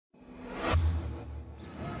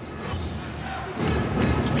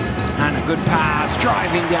A good pass,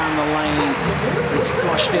 driving down the lane. It's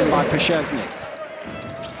flushed in by Pasheznik.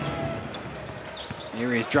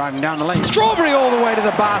 Here he is driving down the lane. Strawberry all the way to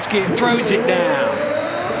the basket, throws it down.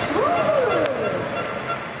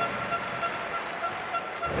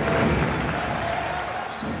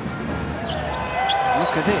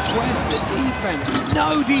 Look at this, where's the defense?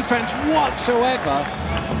 No defense whatsoever.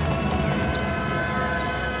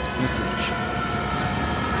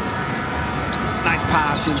 Nice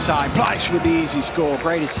pass inside, Plyce with the easy score,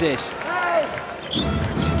 great assist.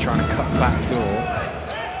 Actually trying to cut back door.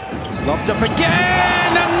 Lobbed up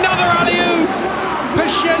again, another alley-oop!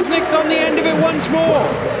 Pasheznik's on the end of it once more.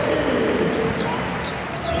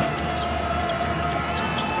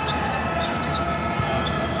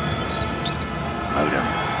 Modem,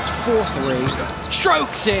 4-3,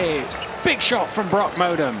 strokes it! Big shot from Brock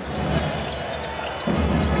Modem.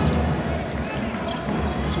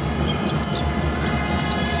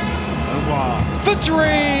 For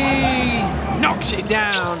three! Knocks it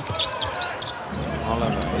down.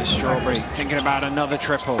 Oliver is Strawberry thinking about another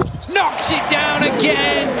triple. Knocks it down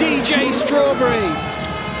again, DJ Strawberry.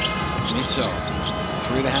 Missile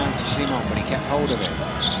through the hands of Simon, but he kept hold of it.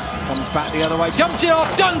 Comes back the other way, dumps it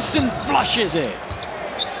off, Dunstan flushes it.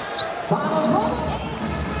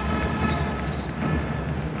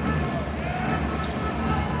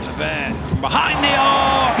 Levert from behind the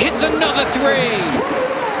arc, hits another three.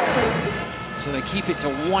 So they keep it to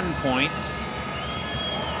 1 point.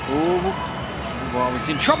 Ooh. Well, it's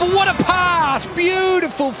in trouble. What a pass!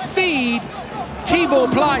 Beautiful feed.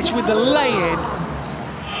 Tibor Plyce with the lay-in.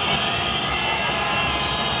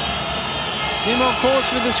 Simon calls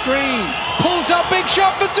for the screen. Pulls up, big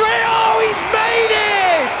shot for three. Oh, he's made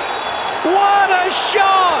it! What a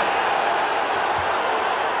shot!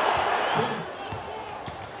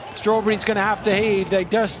 Strawberry's going to have to heave. They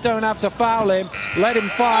just don't have to foul him. Let him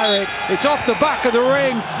fire it. It's off the back of the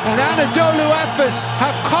ring. And Anadolu Efes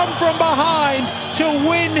have come from behind to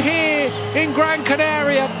win here in Gran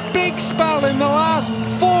Canaria. Big spell in the last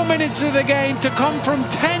 4 minutes of the game to come from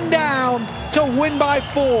 10 down to win by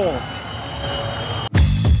 4.